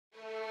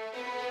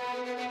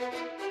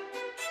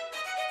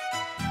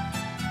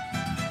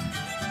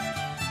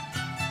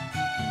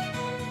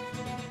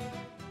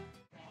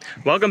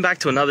Welcome back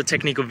to another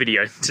technical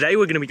video. Today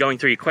we're going to be going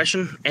through your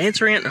question,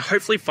 answering it, and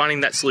hopefully finding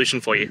that solution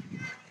for you.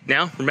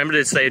 Now, remember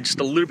to stay just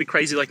a little bit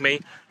crazy like me,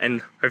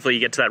 and hopefully you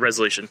get to that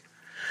resolution.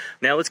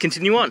 Now let's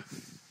continue on.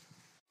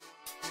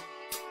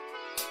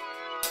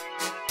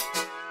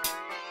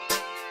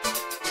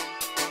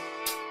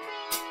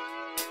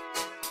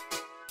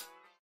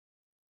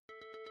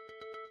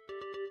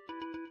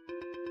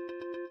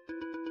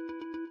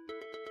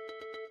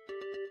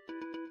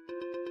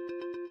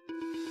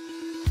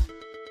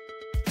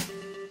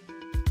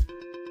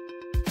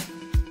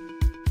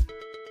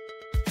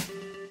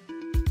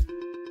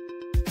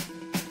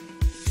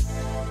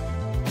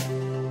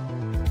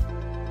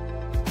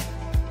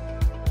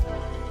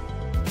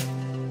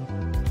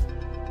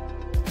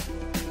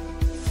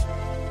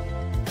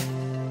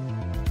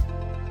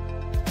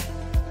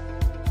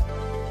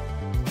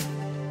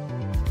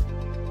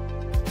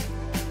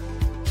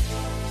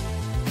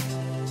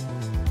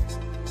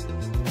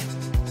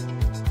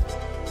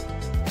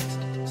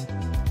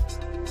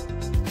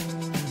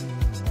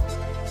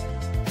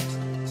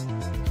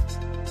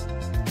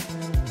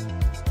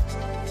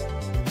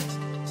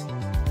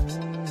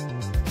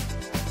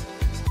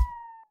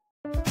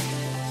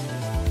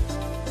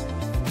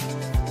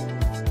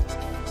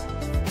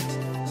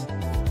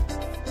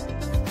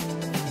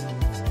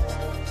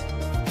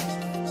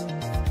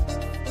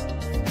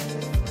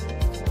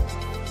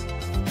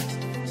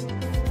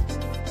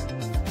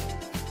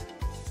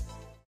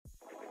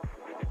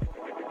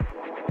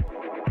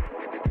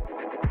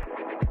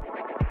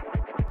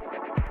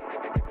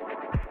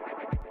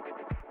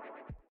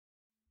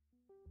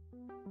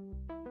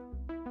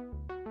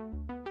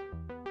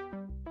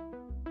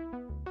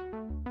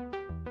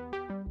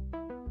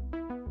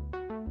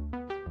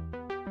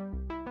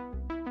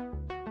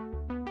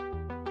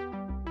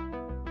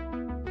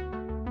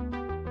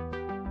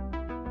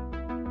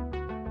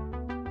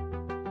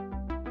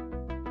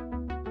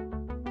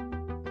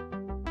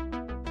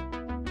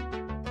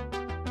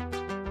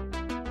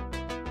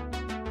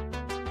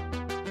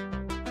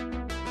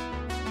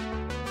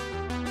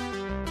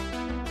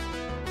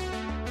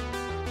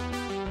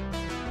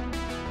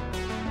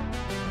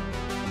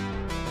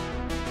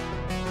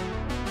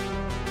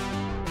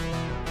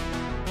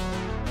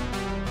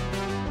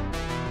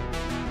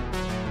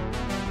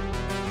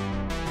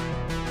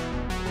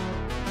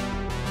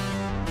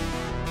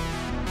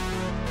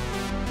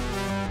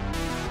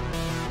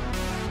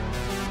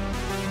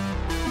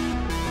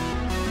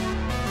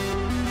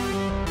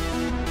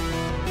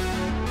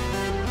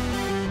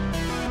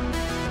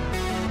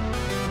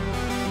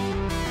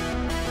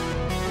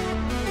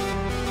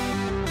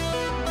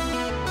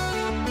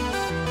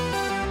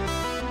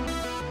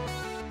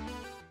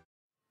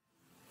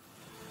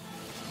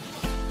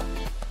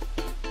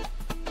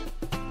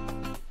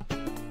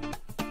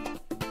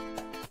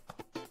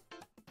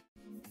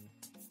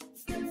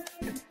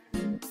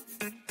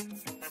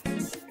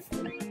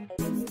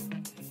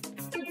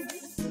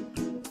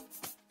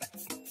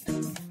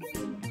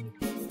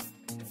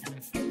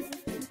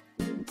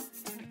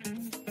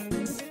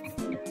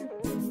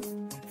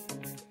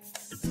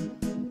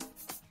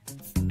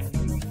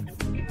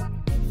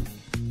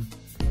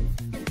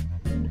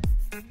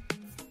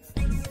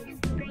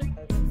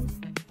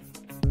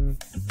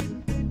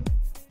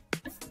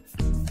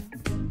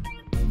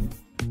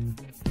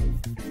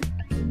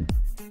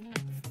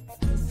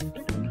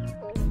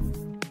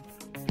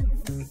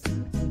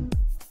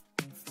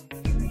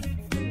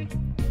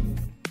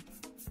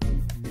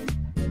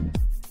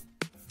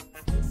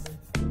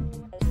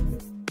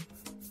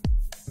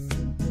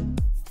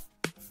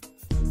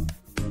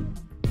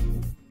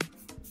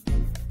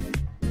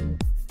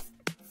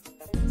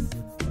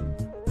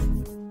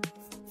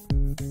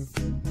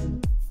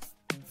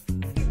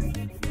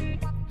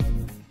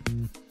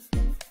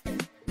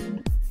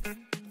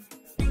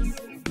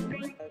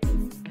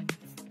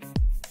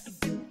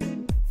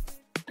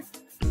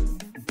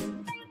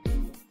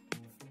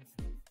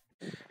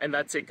 And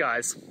that's it,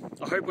 guys.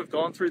 I hope we've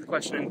gone through the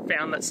question and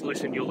found that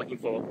solution you're looking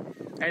for.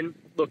 And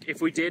look,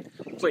 if we did,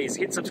 please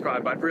hit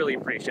subscribe. I'd really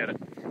appreciate it.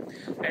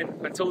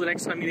 And until the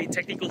next time you need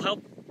technical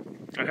help,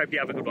 I hope you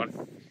have a good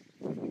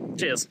one.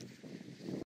 Cheers.